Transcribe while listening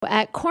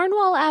at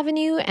Cornwall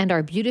Avenue and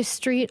Arbutus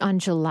Street on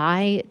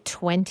July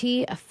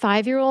 20, a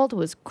 5-year-old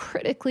was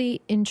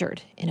critically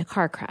injured in a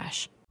car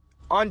crash.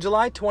 On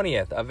July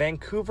 20th, a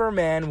Vancouver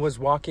man was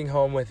walking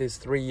home with his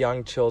 3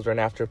 young children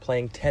after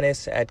playing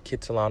tennis at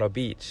Kitsilano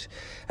Beach.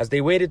 As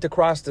they waited to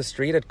cross the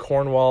street at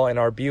Cornwall and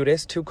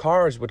Arbutus, 2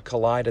 cars would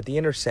collide at the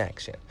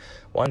intersection.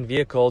 One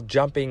vehicle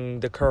jumping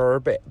the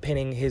curb,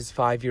 pinning his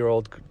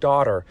 5-year-old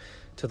daughter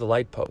to the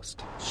light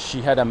post.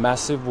 She had a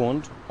massive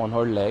wound on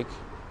her leg,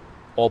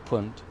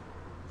 opened,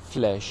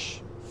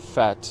 flesh,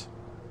 fat,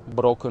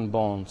 broken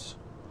bones,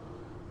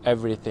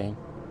 everything.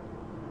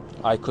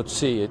 I could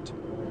see it.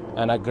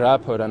 And I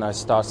grab her and I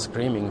start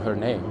screaming her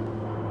name.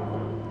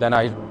 Then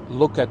I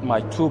look at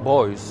my 2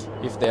 boys,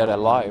 if they're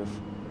alive,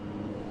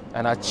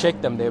 and I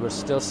check them, they were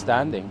still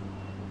standing.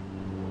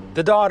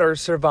 The daughter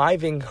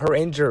surviving her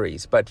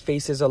injuries, but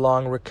faces a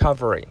long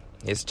recovery.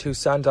 His 2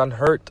 sons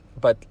unhurt,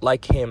 but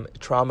like him,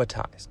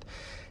 traumatized.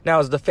 Now,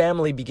 as the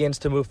family begins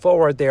to move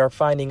forward, they are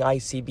finding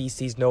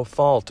ICBC's no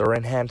fault or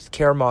enhanced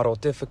care model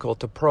difficult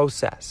to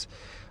process.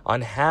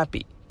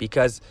 Unhappy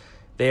because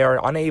they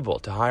are unable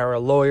to hire a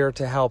lawyer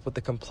to help with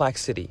the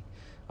complexity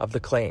of the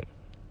claim.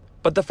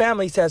 But the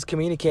family says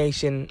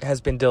communication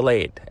has been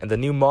delayed, and the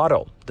new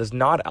model does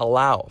not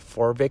allow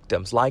for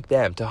victims like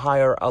them to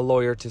hire a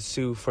lawyer to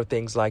sue for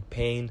things like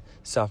pain,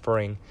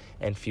 suffering,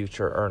 and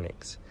future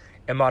earnings.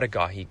 Emad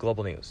Agahi,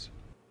 Global News.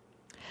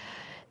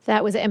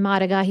 That was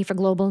Emad Agahi for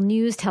Global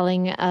News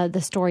telling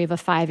the story of a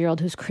 5-year-old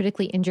who's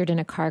critically injured in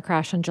a car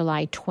crash on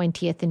July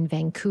 20th in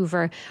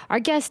Vancouver. Our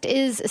guest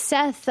is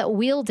Seth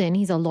Wheeldon.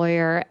 He's a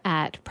lawyer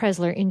at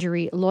Presler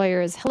Injury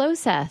Lawyers. Hello,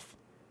 Seth.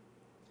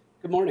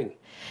 Good morning.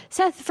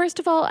 Seth, first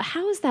of all,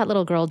 how is that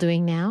little girl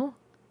doing now?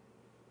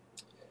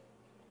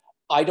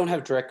 I don't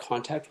have direct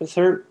contact with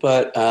her,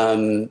 but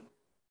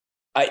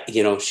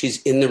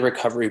she's in the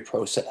recovery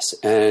process,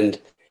 and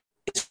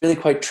it's really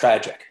quite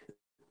tragic.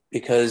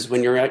 Because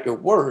when you're at your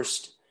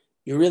worst,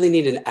 you really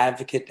need an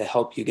advocate to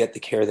help you get the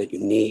care that you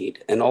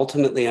need. And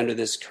ultimately, under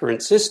this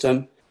current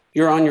system,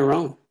 you're on your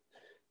own.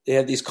 They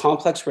have these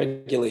complex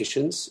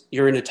regulations.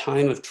 You're in a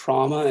time of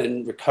trauma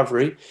and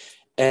recovery,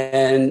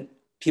 and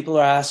people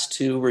are asked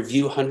to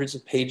review hundreds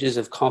of pages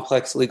of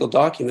complex legal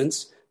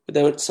documents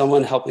without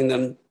someone helping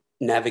them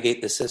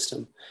navigate the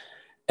system.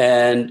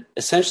 And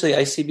essentially,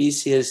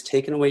 ICBC has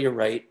taken away your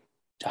right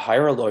to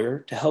hire a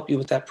lawyer to help you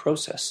with that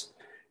process.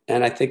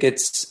 And I think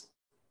it's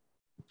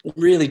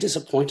really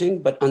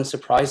disappointing, but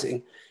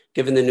unsurprising,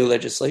 given the new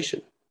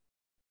legislation.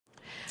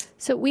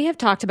 So we have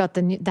talked about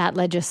that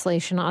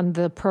legislation on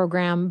the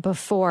program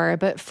before,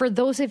 but for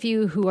those of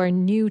you who are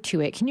new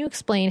to it, can you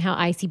explain how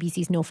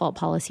ICBC's no-fault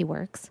policy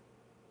works?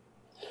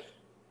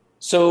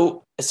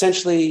 So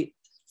essentially,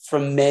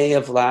 from May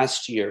of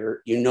last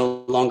year, you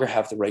no longer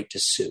have the right to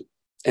sue.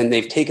 And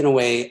they've taken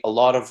away a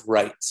lot of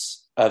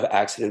rights of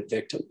accident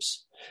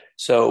victims.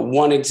 So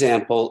one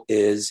example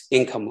is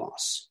income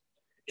loss.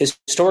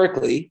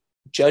 Historically,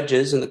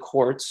 judges in the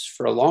courts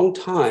for a long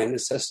time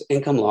assessed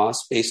income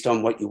loss based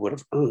on what you would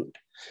have earned.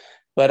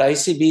 But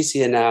ICBC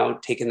has now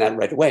taken that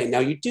right away. Now,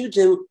 you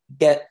do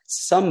get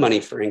some money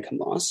for income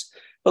loss,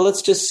 but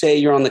let's just say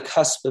you're on the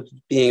cusp of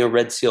being a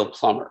Red Seal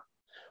plumber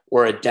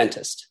or a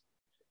dentist.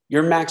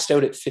 You're maxed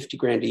out at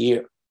 $50,000 a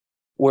year,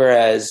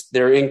 whereas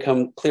their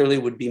income clearly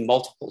would be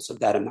multiples of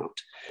that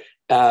amount.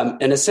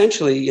 And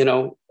essentially,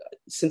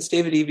 since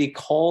David Eby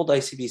called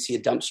ICBC a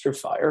dumpster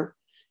fire,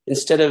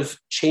 instead of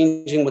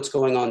changing what's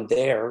going on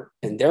there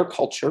and their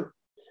culture,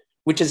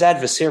 which is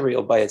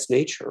adversarial by its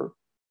nature,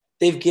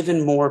 they've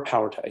given more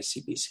power to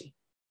ICBC.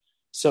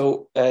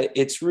 So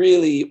it's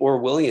really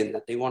Orwellian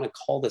that they want to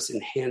call this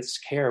enhanced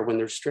care when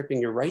they're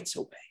stripping your rights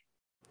away.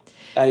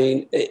 I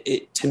mean,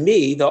 to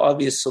me, the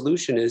obvious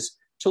solution is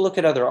to look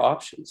at other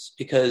options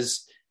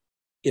because,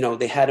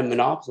 they had a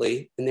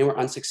monopoly and they were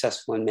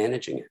unsuccessful in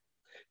managing it.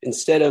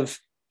 Instead of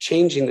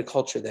changing the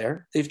culture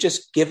there, they've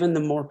just given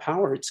them more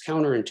power. It's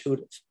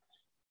counterintuitive.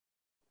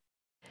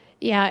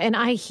 Yeah, and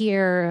I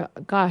hear,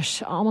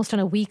 almost on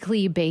a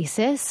weekly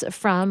basis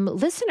from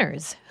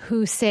listeners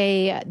who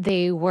say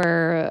they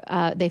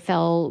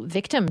fell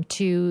victim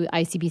to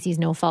ICBC's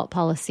no-fault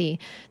policy,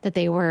 that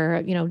they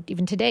were,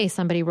 even today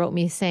somebody wrote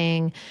me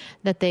saying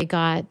that they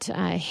got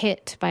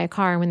hit by a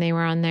car when they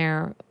were on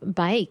their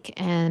bike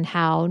and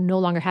how no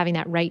longer having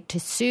that right to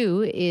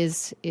sue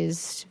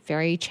is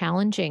very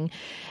challenging.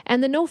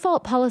 And the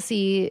no-fault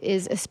policy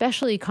is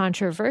especially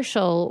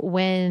controversial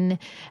when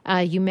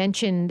you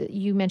mentioned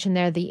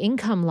there the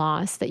income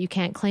loss, that you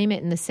can't claim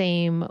it in the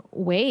same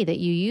way that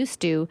you used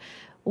to.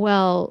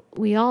 Well,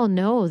 we all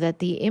know that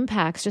the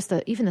impacts,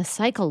 even the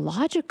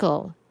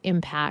psychological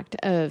impact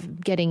of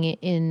getting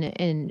in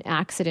an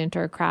accident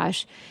or a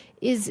crash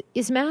is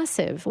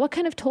massive. What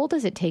kind of toll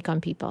does it take on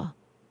people?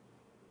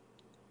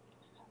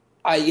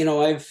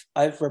 I've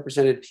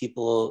represented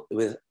people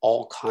with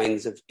all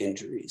kinds of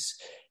injuries,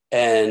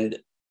 and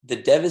the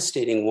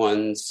devastating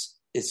ones,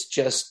 it's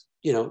just,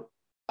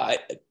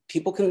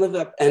 people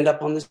can end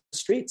up on the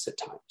streets at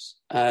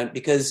times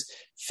because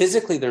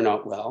physically they're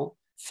not well,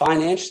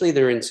 financially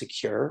they're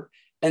insecure,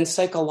 And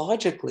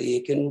psychologically,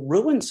 it can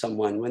ruin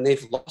someone when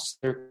they've lost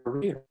their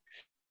career.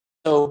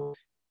 So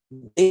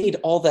they need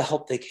all the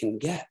help they can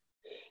get.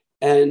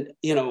 And,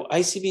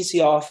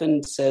 ICBC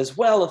often says,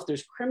 well, if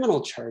there's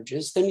criminal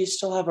charges, then you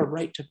still have a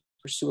right to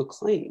pursue a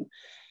claim.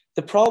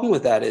 The problem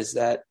with that is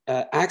that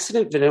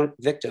accident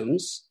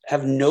victims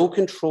have no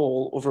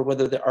control over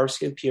whether the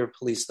RCMP or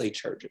police lay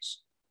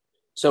charges.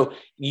 So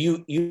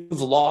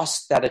you've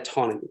lost that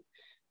autonomy.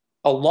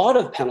 A lot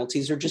of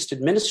penalties are just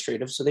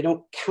administrative, so they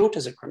don't count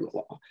as a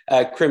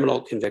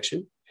criminal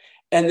conviction.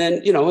 And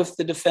then, if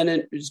the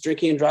defendant is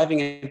drinking and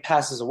driving and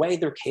passes away,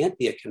 there can't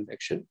be a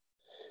conviction.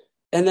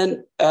 And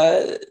then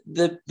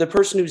the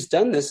person who's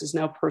done this is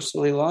now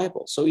personally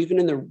liable. So even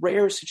in the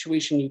rare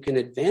situation you can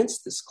advance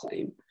this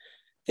claim,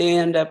 they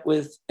end up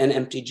with an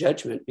empty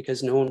judgment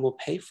because no one will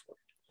pay for it.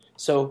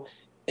 So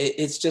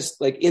it's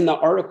just like in the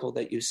article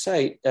that you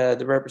cite,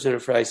 the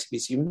representative for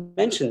ICBC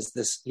mentions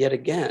this yet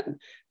again,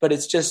 but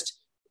it's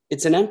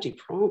an empty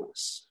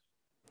promise.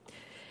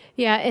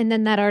 Yeah, and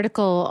then that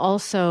article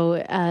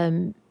also,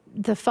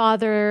 the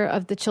father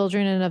of the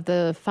children and of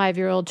the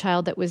 5-year-old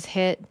child that was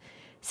hit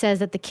says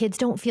that the kids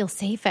don't feel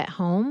safe at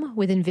home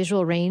within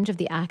visual range of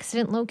the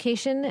accident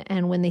location.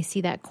 And when they see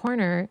that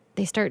corner,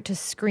 they start to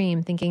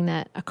scream, thinking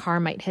that a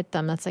car might hit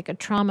them. That's like a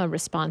trauma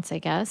response, I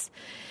guess.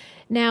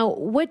 Now,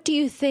 what do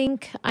you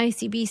think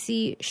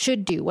ICBC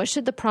should do? What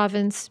should the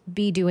province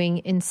be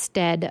doing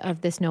instead of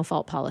this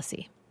no-fault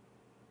policy?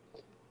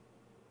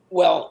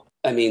 Well,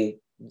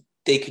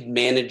 they could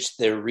manage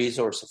their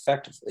resource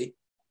effectively.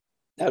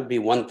 That would be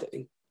one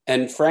thing.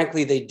 And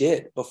frankly, they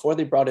did. Before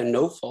they brought in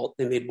no fault,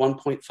 they made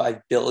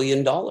 $1.5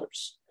 billion,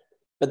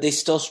 but they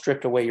still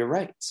stripped away your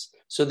rights.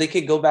 So they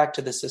could go back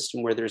to the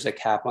system where there's a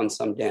cap on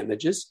some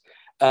damages.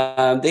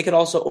 They could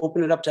also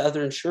open it up to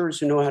other insurers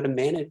who know how to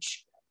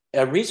manage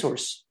a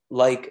resource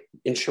like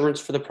insurance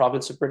for the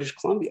province of British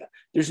Columbia.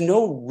 There's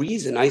no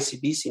reason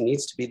ICBC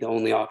needs to be the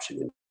only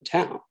option in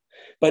town.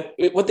 But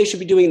what they should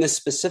be doing in this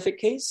specific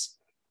case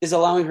is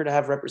allowing her to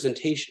have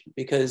representation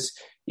because,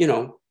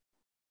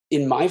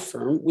 in my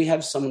firm, we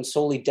have someone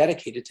solely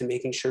dedicated to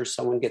making sure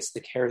someone gets the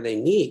care they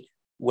need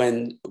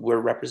when we're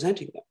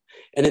representing them.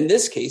 And in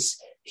this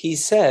case, he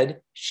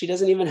said she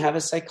doesn't even have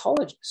a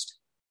psychologist.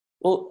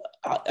 Well,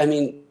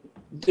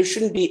 there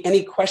shouldn't be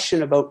any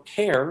question about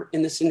care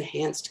in this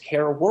enhanced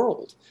care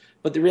world.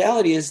 But the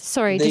reality is...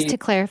 Sorry, just to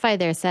clarify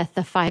there, Seth,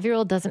 the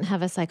 5-year-old doesn't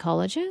have a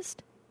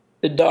psychologist?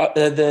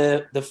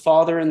 The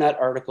father in that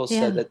article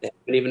said that they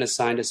haven't even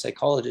assigned a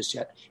psychologist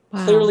yet.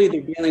 Wow. Clearly,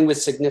 they're dealing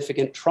with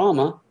significant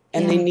trauma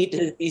and they need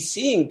to be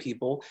seeing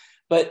people.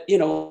 But,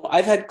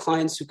 I've had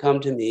clients who come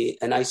to me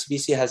and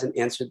ICBC hasn't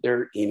answered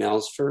their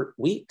emails for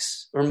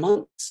weeks or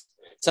months.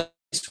 Some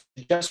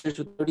adjusters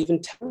without even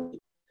telling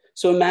you.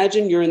 So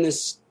imagine you're in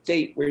this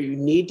state where you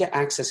need to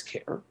access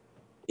care.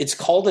 It's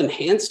called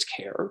enhanced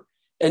care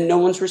and no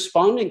one's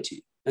responding to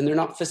you and they're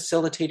not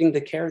facilitating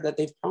the care that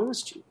they've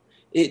promised you.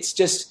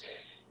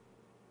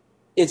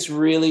 It's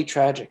really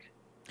tragic.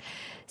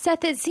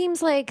 Seth, it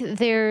seems like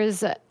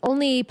there's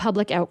only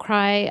public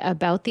outcry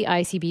about the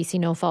ICBC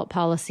no-fault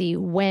policy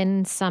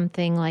when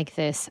something like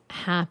this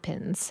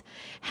happens.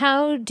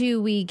 How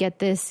do we get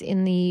this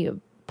in the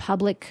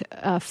public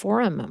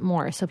forum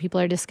more so people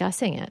are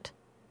discussing it?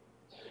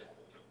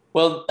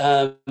 Well,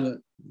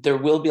 there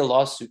will be a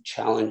lawsuit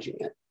challenging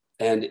it.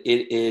 And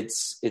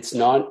it's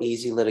not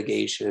easy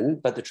litigation,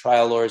 but the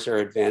trial lawyers are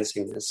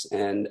advancing this.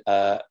 And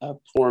a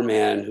poor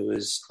man who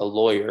is a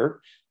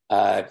lawyer,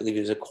 I believe he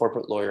was a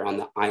corporate lawyer on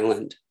the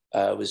island,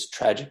 was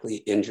tragically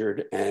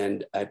injured.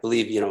 And I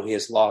believe, he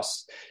has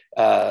lost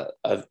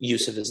of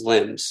use of his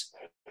limbs.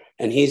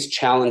 And he's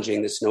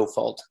challenging this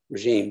no-fault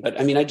regime.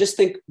 But I just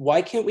think,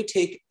 why can't we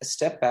take a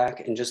step back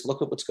and just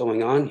look at what's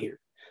going on here?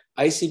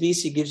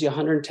 ICBC gives you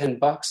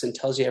 $110 and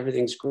tells you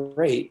everything's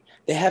great.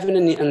 They haven't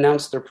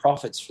announced their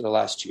profits for the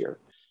last year.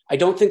 I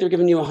don't think they're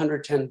giving you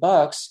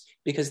 $110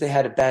 because they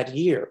had a bad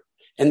year.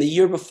 And the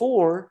year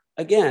before,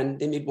 again,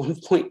 they made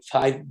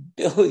 $1.5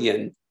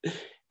 billion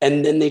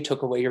and then they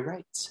took away your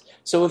rights.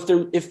 So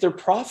if they're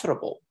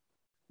profitable,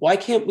 why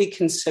can't we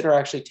consider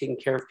actually taking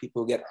care of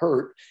people who get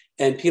hurt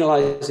and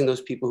penalizing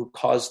those people who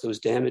caused those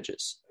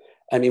damages?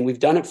 We've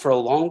done it for a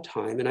long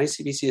time, and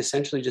ICBC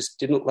essentially just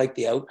didn't like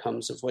the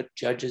outcomes of what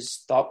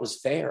judges thought was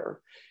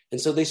fair.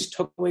 And so they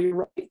took away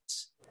your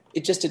rights.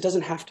 It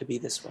doesn't have to be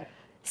this way.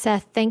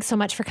 Seth, thanks so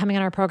much for coming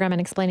on our program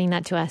and explaining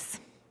that to us.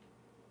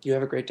 You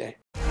have a great day.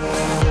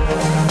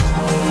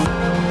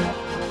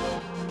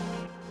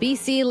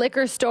 BC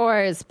liquor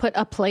stores put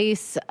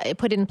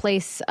in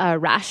place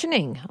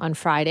rationing on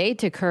Friday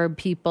to curb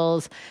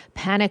people's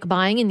panic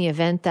buying in the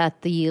event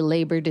that the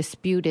labor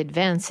dispute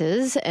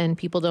advances and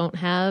people don't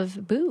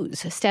have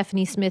booze.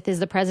 Stephanie Smith is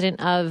the president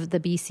of the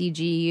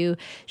BCGEU.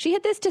 She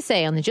had this to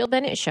say on the Jill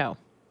Bennett Show.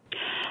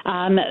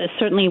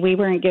 Certainly, we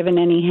weren't given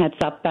any heads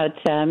up, but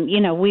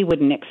we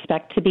wouldn't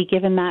expect to be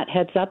given that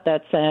heads up.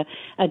 That's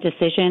a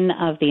decision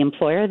of the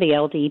employer, the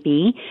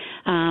LDB.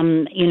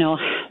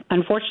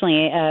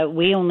 Unfortunately,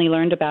 we only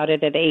learned about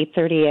it at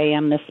 8:30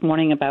 a.m. this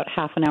morning, about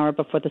half an hour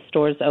before the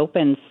stores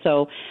opened.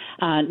 So,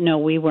 no,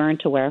 we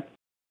weren't aware.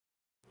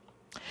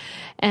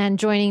 And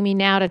joining me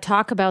now to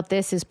talk about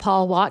this is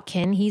Paul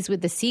Watkin. He's with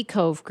the Sea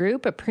Cove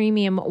Group, a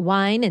premium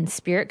wine and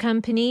spirit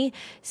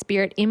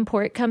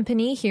import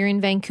company here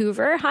in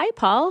Vancouver. Hi,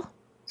 Paul.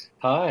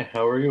 Hi,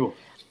 how are you?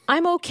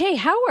 I'm okay.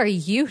 How are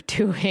you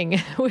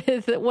doing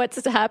with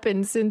what's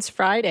happened since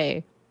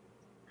Friday?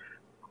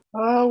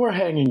 We're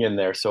hanging in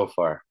there so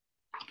far.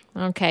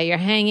 Okay, you're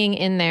hanging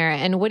in there.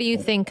 And what do you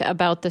think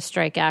about the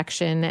strike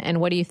action?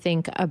 And what do you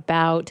think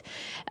about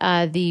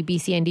the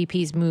BC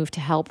NDP's move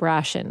to help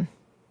ration?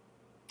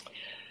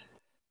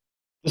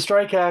 The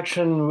strike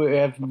action, we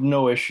have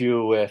no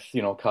issue with,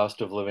 cost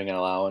of living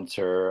allowance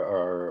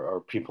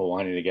or people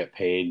wanting to get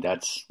paid.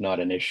 That's not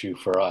an issue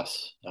for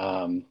us.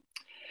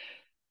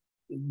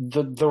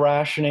 The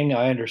rationing,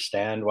 I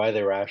understand why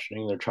they're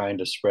rationing. They're trying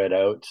to spread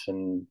out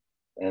and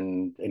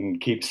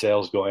keep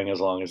sales going as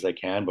long as they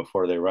can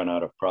before they run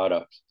out of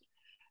products.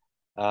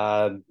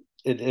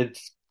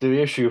 It's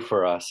the issue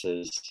for us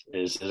is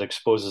it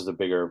exposes the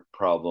bigger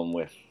problem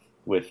with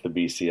the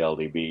BC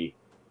LDB,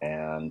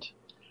 and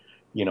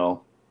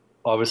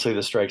obviously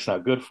the strike's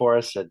not good for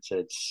us.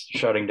 It's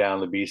shutting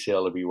down the BC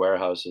LDB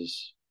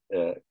warehouses,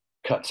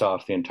 cuts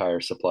off the entire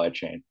supply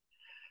chain.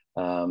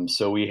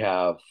 So we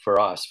have,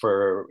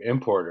 for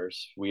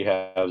importers, we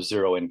have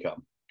zero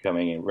income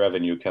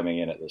revenue coming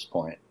in at this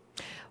point.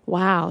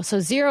 Wow. So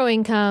zero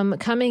income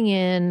coming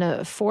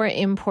in for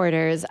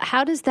importers.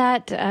 How does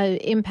that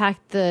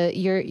impact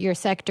your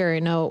sector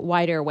in a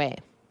wider way?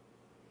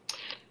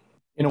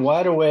 In a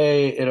wider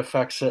way, it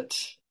affects it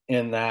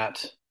in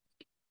that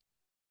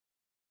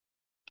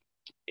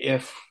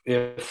if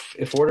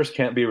orders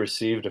can't be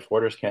received, if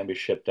orders can't be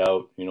shipped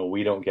out,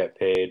 we don't get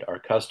paid. Our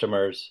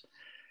customers,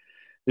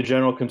 the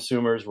general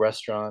consumers,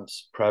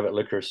 restaurants, private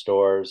liquor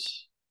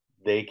stores,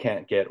 they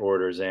can't get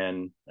orders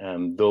in.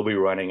 They'll be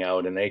running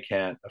out and they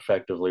can't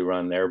effectively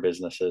run their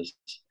businesses.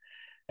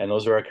 And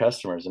those are our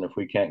customers. And if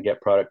we can't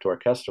get product to our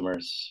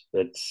customers,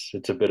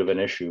 it's a bit of an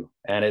issue.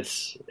 And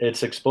it's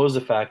exposed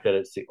the fact that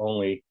it's the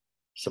only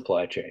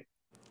supply chain.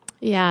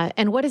 Yeah.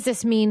 And what does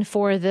this mean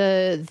for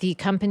the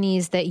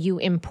companies that you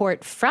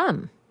import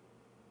from?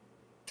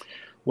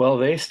 Well,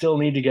 they still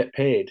need to get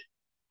paid,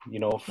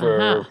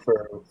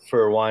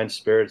 for wine,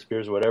 spirits,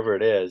 beers, whatever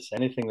it is,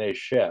 anything they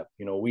ship,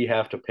 we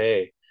have to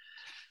pay.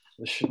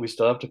 We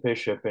still have to pay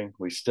shipping.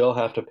 We still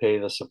have to pay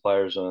the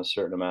suppliers in a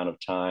certain amount of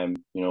time.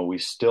 We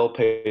still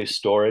pay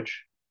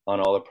storage on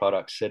all the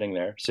products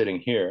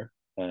sitting here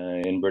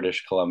in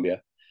British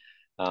Columbia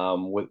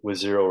with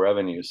zero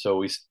revenue.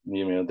 So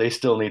they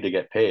still need to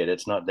get paid.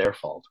 It's not their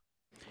fault.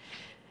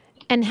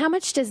 And how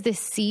much does this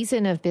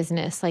season of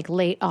business, like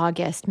late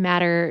August,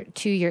 matter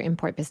to your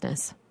import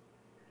business?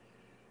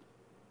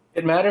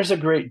 It matters a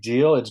great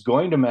deal. It's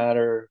going to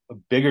matter a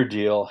bigger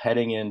deal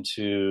heading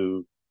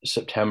into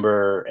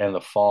September and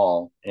the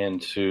fall,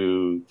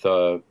 into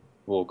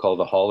we'll call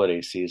the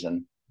holiday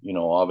season.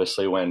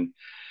 Obviously when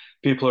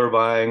people are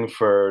buying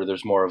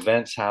there's more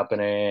events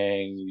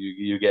happening,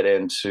 you get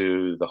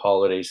into the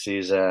holiday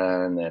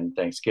season and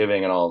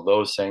Thanksgiving and all of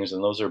those things.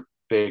 And those are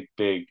big,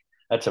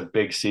 that's a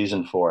big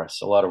season for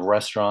us. A lot of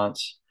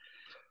restaurants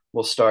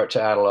will start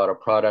to add a lot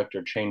of product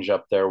or change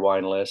up their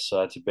wine list. So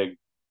that's a big,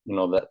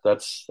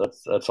 that's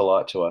a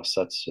lot to us.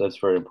 That's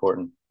very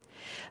important.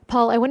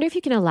 Paul, I wonder if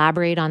you can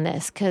elaborate on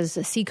this, because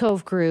the Sea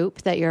Cove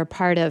Group that you're a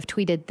part of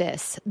tweeted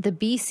this. The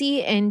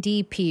BC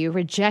NDP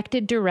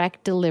rejected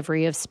direct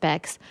delivery of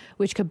specs,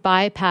 which could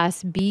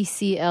bypass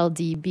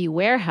BCLDB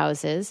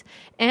warehouses,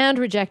 and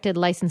rejected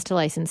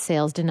license-to-license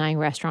sales, denying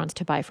restaurants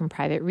to buy from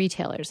private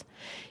retailers.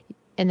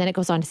 And then it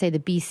goes on to say the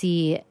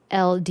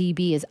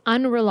BCLDB is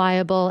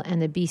unreliable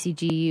and the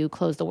BCGEU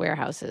closed the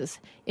warehouses.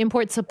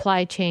 Import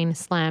supply chain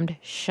slammed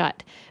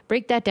shut.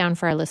 Break that down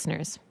for our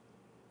listeners.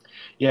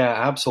 Yeah,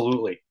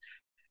 absolutely.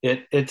 I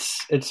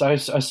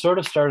sort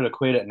of started to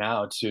equate it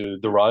now to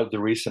the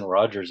recent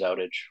Rogers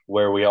outage,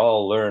 where we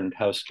all learned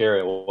how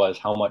scary it was,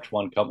 how much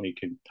one company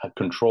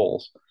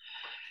controls.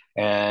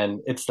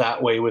 And it's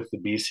that way with the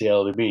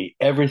BCLDB.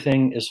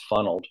 Everything is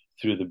funneled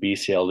through the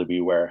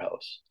BCLDB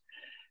warehouse.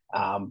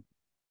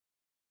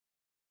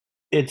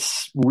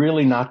 It's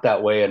really not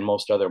that way in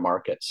most other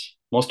markets,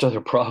 most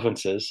other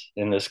provinces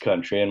in this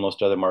country and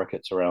most other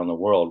markets around the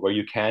world where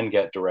you can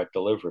get direct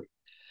delivery.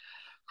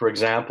 For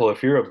example,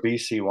 if you're a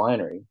BC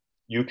winery,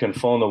 you can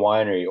phone the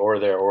winery or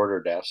their order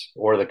desk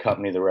or the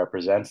company that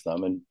represents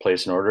them and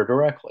place an order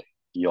directly.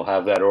 You'll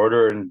have that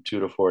order in 2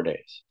 to 4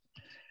 days.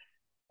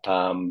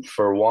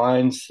 For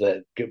wines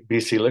that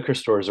BC liquor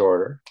stores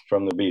order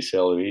from the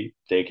BCLDB,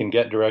 they can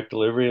get direct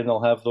delivery and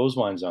they'll have those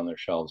wines on their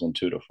shelves in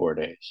 2 to 4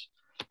 days.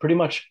 Pretty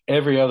much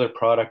every other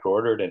product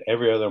ordered in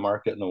every other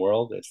market in the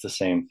world, it's the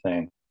same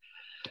thing.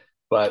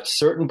 But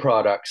certain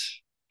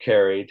products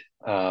carried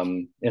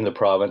in the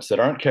province that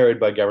aren't carried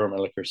by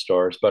government liquor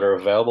stores but are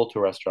available to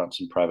restaurants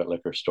and private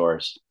liquor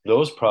stores,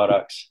 those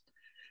products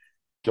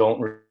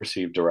don't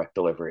receive direct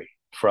delivery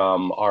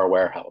from our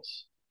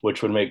warehouse,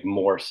 which would make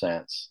more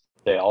sense.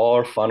 They all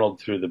are funneled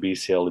through the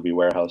BCLDB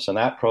warehouse, and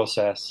that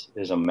process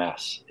is a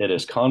mess. It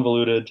is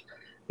convoluted.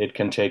 It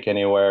can take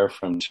anywhere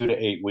from 2 to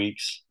 8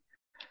 weeks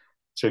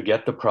to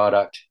get the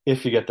product,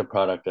 if you get the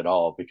product at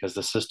all, because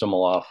the system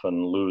will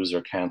often lose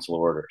or cancel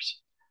orders.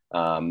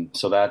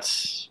 So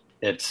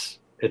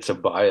it's a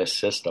biased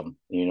system.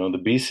 You know, the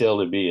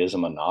BCLDB is a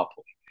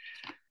monopoly.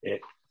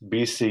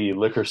 BC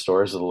Liquor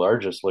Stores are the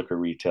largest liquor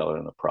retailer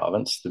in the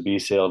province. The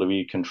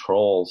BCLDB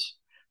controls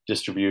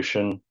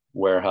distribution,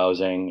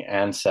 warehousing,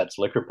 and sets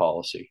liquor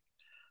policy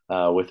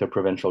with the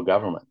provincial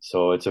government.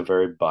 So it's a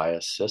very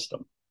biased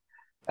system.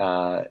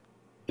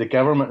 The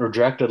government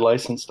rejected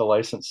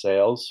license-to-license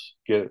sales,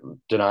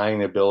 denying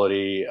the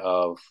ability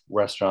of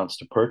restaurants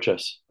to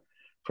purchase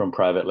from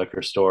private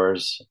liquor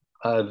stores.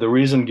 The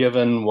reason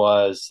given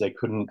was they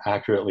couldn't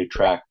accurately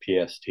track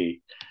PST,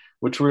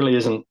 which really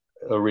isn't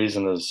a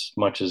reason as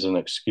much as an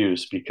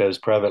excuse, because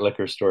private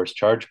liquor stores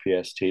charge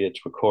PST,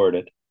 it's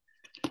recorded.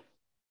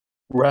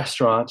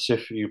 Restaurants,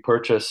 if you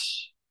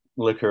purchase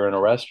liquor in a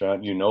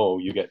restaurant, you know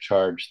you get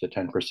charged the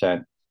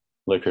 10%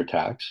 liquor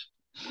tax.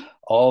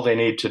 All they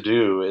need to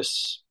do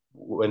is,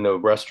 when the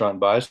restaurant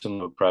buys from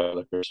the private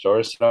liquor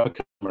store, set up a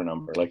customer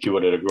number like you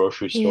would at a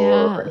grocery store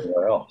or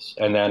anywhere else.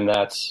 And then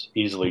that's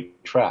easily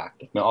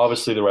tracked. Now,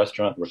 obviously, the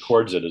restaurant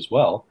records it as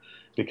well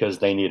because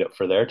they need it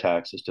for their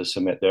taxes to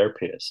submit their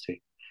PST.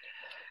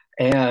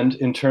 And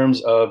in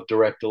terms of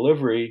direct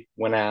delivery,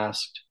 when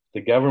asked,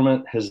 the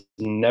government has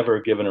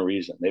never given a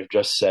reason. They've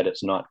just said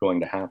it's not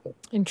going to happen.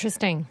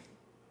 Interesting.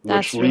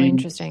 That's really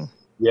interesting.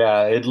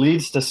 Yeah, it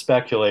leads to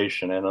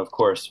speculation. And of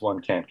course,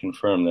 one can't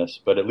confirm this,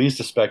 but it leads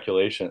to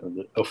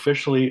speculation.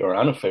 Officially or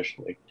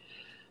unofficially,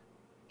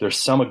 there's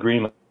some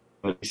agreement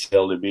with the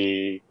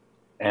BCLDB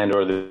and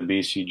or the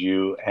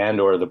BCGEU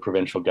and or the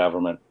provincial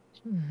government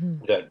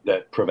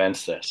that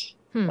prevents this.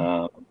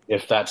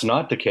 If that's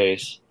not the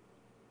case,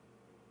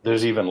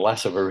 there's even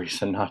less of a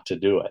reason not to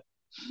do it.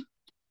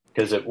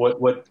 Because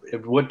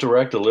what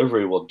direct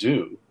delivery will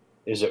do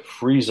is it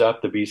frees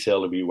up the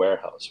BCLDB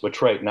warehouse,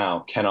 which right now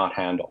cannot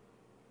handle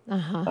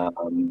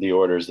the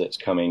orders that's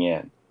coming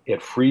in.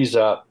 It frees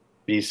up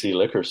BC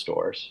liquor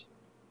stores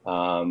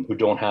who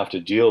don't have to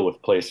deal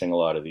with placing a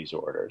lot of these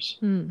orders.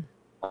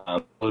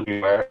 The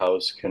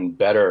warehouse can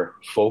better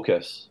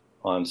focus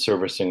on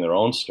servicing their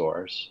own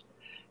stores.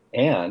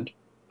 And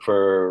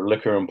for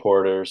liquor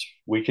importers,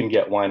 we can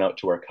get wine out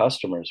to our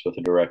customers with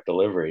a direct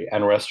delivery,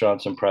 and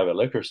restaurants and private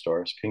liquor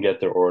stores can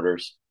get their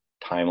orders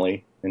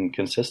timely and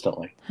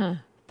consistently.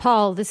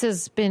 Paul, this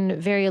has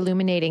been very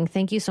illuminating.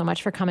 Thank you so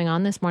much for coming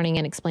on this morning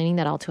and explaining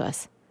that all to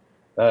us.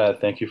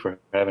 Thank you for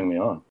having me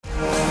on.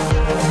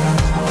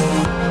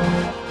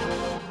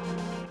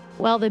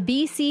 Well, the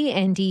BC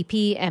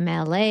NDP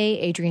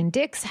MLA, Adrian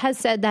Dix, has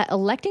said that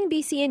electing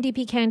BC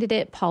NDP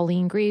candidate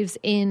Pauline Greaves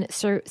in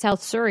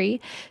South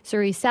Surrey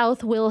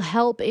South, will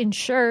help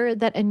ensure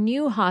that a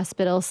new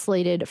hospital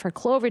slated for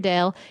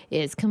Cloverdale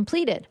is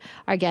completed.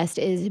 Our guest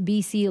is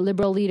BC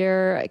Liberal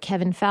leader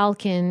Kevin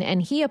Falcon,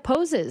 and he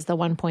opposes the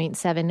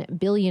 $1.7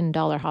 billion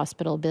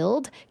hospital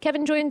build.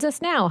 Kevin joins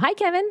us now. Hi,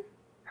 Kevin.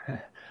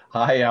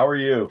 Hi, how are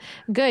you?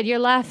 Good. You're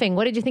laughing.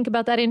 What did you think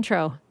about that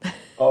intro?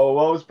 Oh,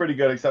 well, it was pretty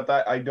good, except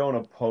I don't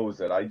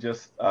oppose it. I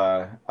just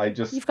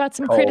You've got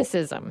some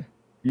criticism.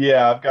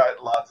 Yeah, I've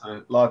got lots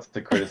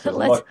of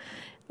criticism.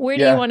 Where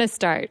do you want to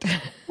start?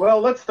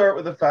 Well, let's start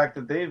with the fact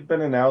that they've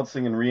been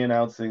announcing and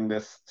re-announcing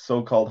this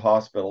so-called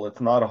hospital.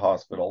 It's not a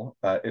hospital.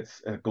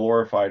 It's a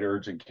glorified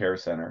urgent care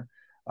center.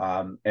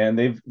 And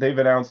they've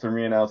announced and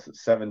re-announced it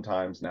 7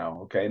 times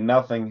now. Okay,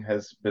 nothing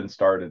has been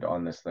started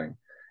on this thing.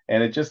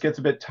 And it just gets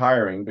a bit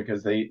tiring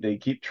because they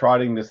keep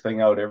trotting this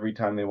thing out every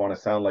time they want to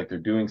sound like they're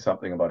doing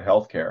something about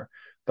healthcare.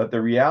 But the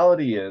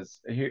reality is,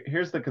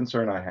 here's the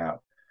concern I have.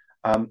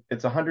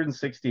 It's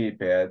 168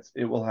 beds.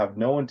 It will have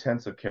no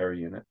intensive care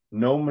unit,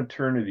 no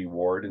maternity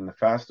ward in the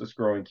fastest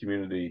growing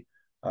community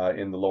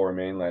in the Lower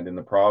Mainland, in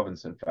the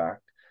province, in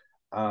fact.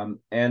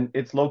 And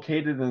it's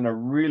located in a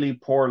really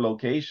poor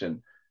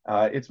location.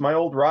 It's my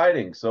old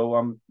riding. So,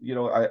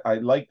 I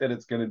like that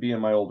it's going to be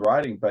in my old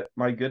riding, but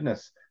my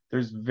goodness,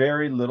 there's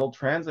very little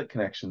transit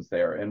connections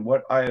there. And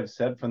what I have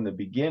said from the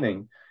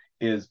beginning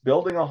is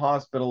building a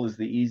hospital is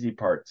the easy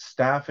part.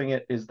 Staffing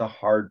it is the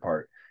hard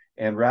part.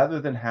 And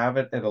rather than have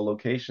it at a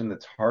location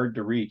that's hard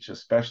to reach,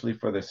 especially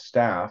for the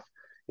staff,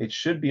 it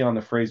should be on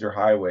the Fraser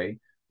Highway,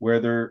 where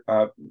they're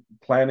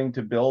planning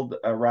to build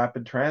a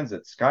rapid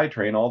transit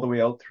SkyTrain all the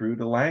way out through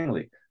to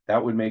Langley.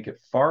 That would make it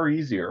far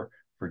easier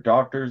for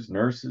doctors,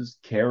 nurses,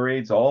 care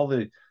aides, all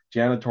the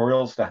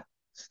janitorial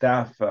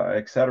staff,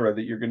 et cetera,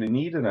 that you're going to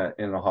need in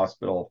a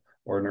hospital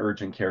or an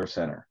urgent care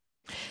center.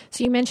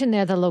 So you mentioned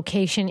there the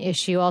location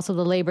issue, also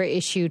the labor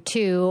issue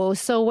too.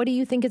 So what do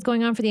you think is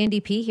going on for the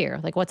NDP here?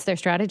 Like, what's their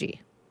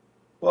strategy?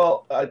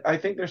 Well, I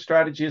think their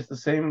strategy is the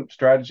same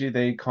strategy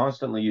they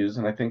constantly use,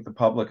 and I think the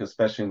public,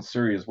 especially in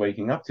Surrey, is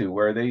waking up to,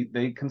 where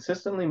they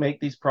consistently make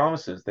these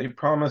promises. They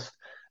promised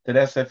that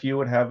SFU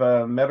would have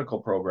a medical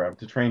program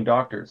to train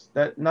doctors.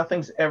 That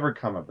nothing's ever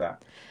come of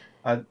that.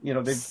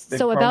 They've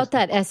So about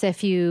that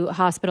SFU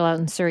hospital out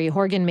in Surrey,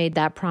 Horgan made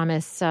that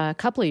promise a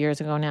couple of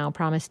years ago now,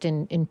 promised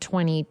in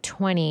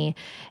 2020.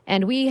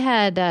 And we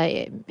had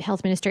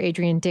Health Minister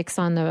Adrian Dix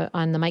on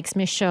the Mike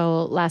Smith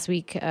show last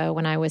week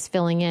when I was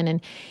filling in. And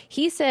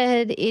he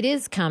said it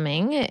is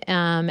coming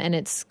and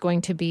it's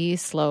going to be a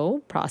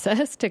slow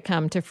process to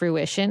come to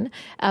fruition.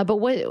 But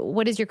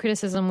what is your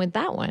criticism with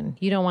that one?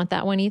 You don't want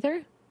that one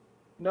either?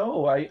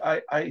 No,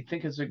 I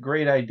think it's a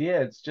great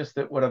idea. It's just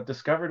that what I've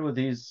discovered with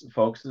these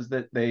folks is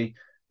that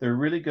they're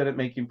really good at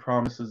making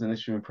promises and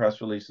issuing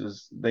press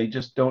releases. They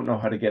just don't know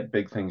how to get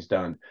big things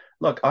done.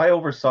 Look, I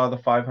oversaw the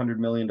 $500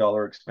 million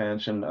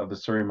expansion of the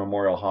Surrey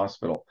Memorial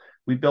Hospital.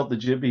 We built the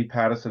Jibby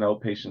Pattison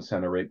Outpatient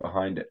Center right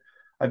behind it.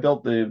 I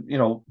built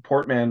the,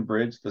 Portman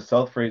Bridge, the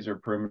South Fraser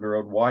Perimeter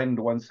Road, widened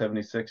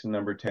 176 and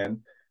number 10.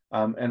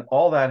 And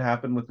all that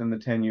happened within the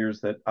 10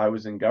 years that I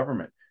was in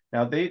government.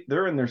 Now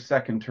they're in their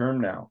second term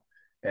now.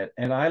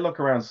 And I look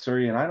around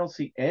Surrey and I don't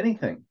see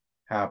anything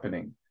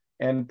happening.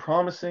 And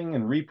promising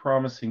and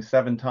re-promising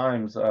 7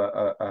 times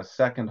a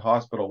second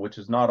hospital, which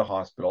is not a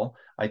hospital.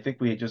 I think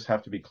we just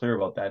have to be clear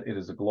about that. It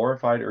is a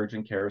glorified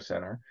urgent care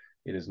center.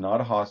 It is not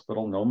a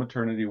hospital, no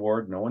maternity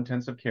ward, no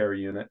intensive care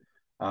unit.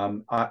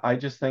 I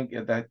just think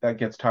that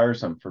gets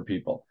tiresome for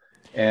people.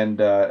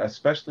 And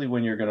especially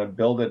when you're going to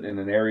build it in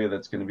an area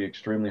that's going to be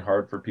extremely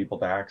hard for people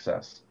to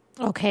access.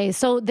 Okay,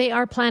 so they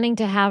are planning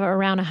to have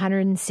around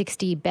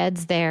 160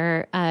 beds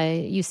there.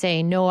 You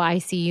say no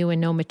ICU and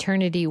no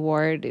maternity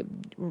ward.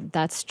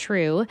 That's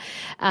true.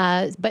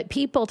 But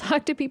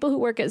talk to people who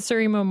work at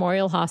Surrey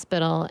Memorial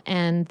Hospital,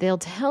 and they'll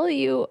tell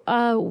you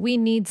we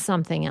need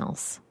something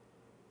else.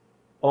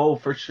 Oh,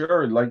 for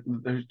sure. Like,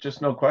 there's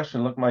just no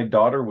question. Look, my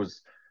daughter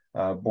was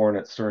born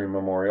at Surrey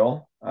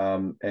Memorial,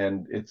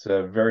 and it's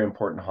a very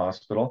important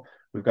hospital.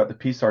 We've got the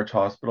Peace Arch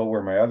Hospital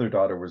where my other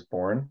daughter was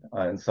born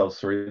in South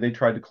Surrey. They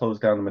tried to close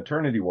down the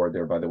maternity ward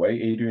there, by the way.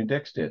 Adrian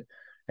Dix did.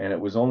 And it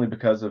was only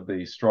because of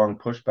the strong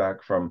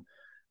pushback from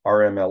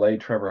RMLA,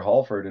 Trevor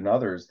Halford, and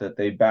others that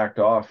they backed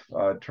off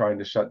trying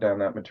to shut down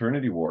that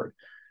maternity ward.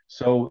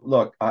 So,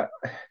 look,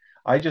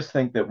 I just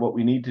think that what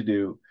we need to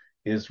do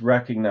is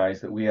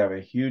recognize that we have a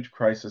huge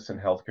crisis in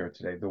healthcare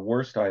today, the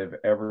worst I have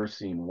ever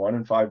seen. 1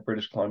 in 5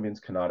 British Columbians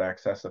cannot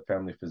access a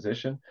family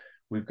physician.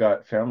 We've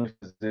got family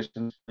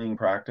physicians being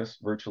practiced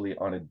virtually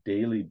on a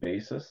daily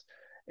basis.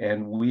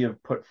 And we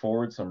have put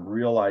forward some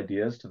real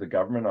ideas to the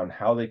government on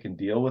how they can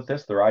deal with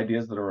this. They're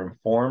ideas that are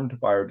informed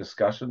by our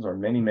discussions, or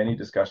many, many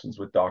discussions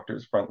with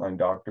doctors, frontline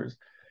doctors.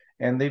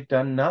 And they've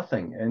done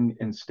nothing. And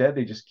instead,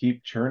 they just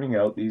keep churning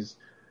out these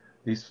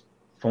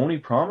phony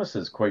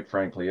promises, quite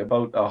frankly,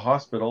 about a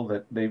hospital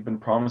that they've been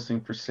promising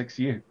for 6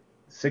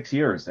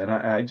 years. And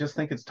I just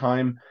think it's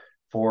time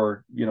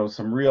for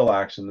some real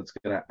action that's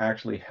going to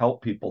actually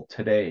help people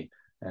today,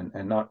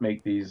 and not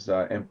make these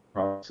empty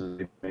promises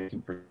they've been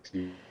making for 6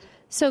 years.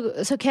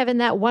 So Kevin,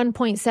 that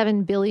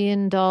 $1.7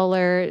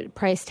 billion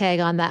price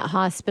tag on that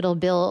hospital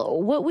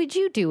bill, what would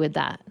you do with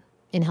that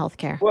in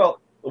healthcare?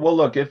 Well,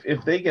 look,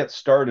 if they get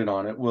started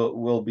on it,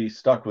 we'll be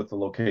stuck with the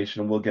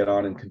location, and we'll get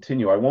on and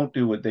continue. I won't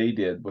do what they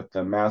did with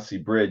the Massey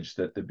Bridge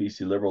that the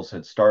BC Liberals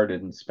had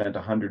started and spent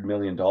 $100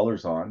 million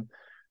on,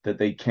 that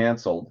they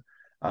canceled.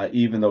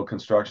 Even though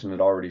construction had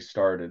already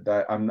started.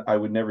 I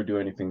would never do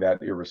anything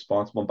that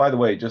irresponsible. And by the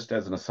way, just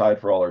as an aside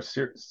for all our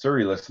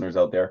Surrey listeners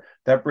out there,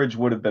 that bridge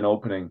would have been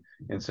opening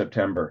in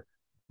September.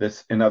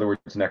 In other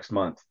words, next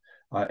month.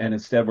 And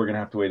instead, we're going to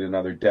have to wait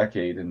another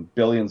decade and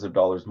billions of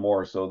dollars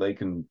more so they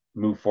can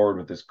move forward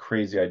with this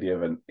crazy idea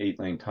of an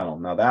 8-lane tunnel.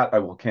 Now that I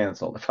will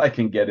cancel if I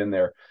can get in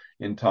there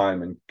in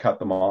time and cut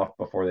them off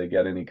before they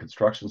get any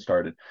construction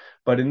started.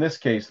 But in this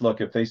case, look,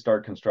 if they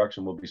start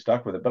construction, we'll be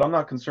stuck with it. But I'm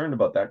not concerned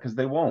about that, because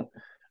they won't.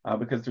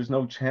 Because there's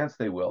no chance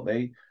they will.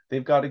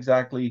 They've got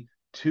exactly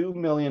 $2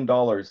 million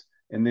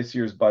in this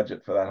year's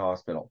budget for that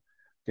hospital.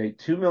 Okay,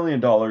 $2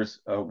 million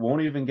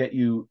won't even get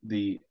you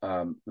the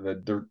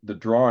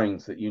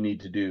drawings that you need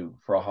to do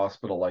for a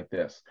hospital like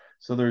this.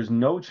 So there's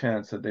no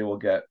chance that they will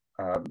get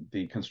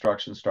the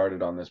construction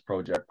started on this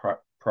project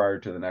prior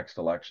to the next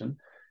election.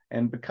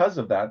 And because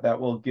of that,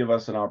 that will give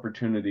us an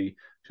opportunity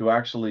to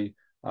actually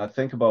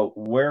think about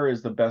where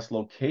is the best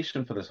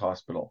location for this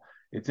hospital.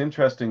 It's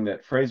interesting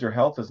that Fraser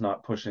Health is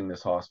not pushing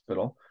this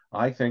hospital.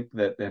 I think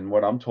that, and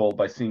what I'm told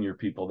by senior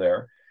people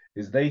there,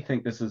 is they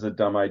think this is a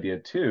dumb idea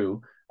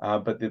too,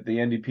 but that the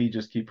NDP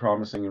just keep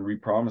promising and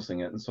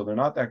re-promising it. And so they're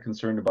not that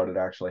concerned about it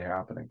actually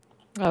happening.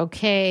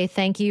 Okay,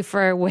 thank you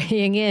for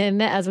weighing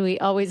in, as we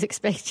always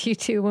expect you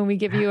to when we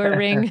give you a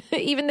ring,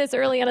 even this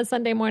early on a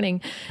Sunday morning.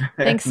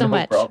 Thanks so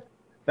much. Problem.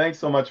 Thanks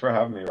so much for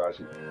having me,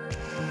 Raji.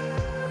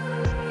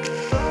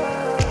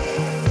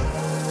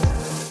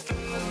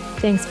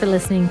 Thanks for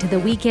listening to the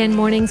Weekend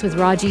Mornings with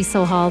Raji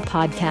Sohal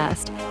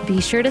podcast.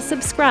 Be sure to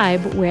subscribe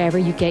wherever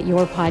you get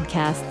your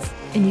podcasts.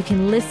 and you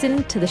can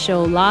listen to the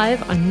show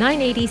live on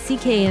 980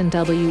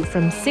 CKNW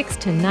from 6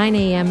 to 9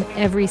 a.m.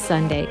 every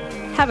Sunday.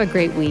 Have a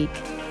great week.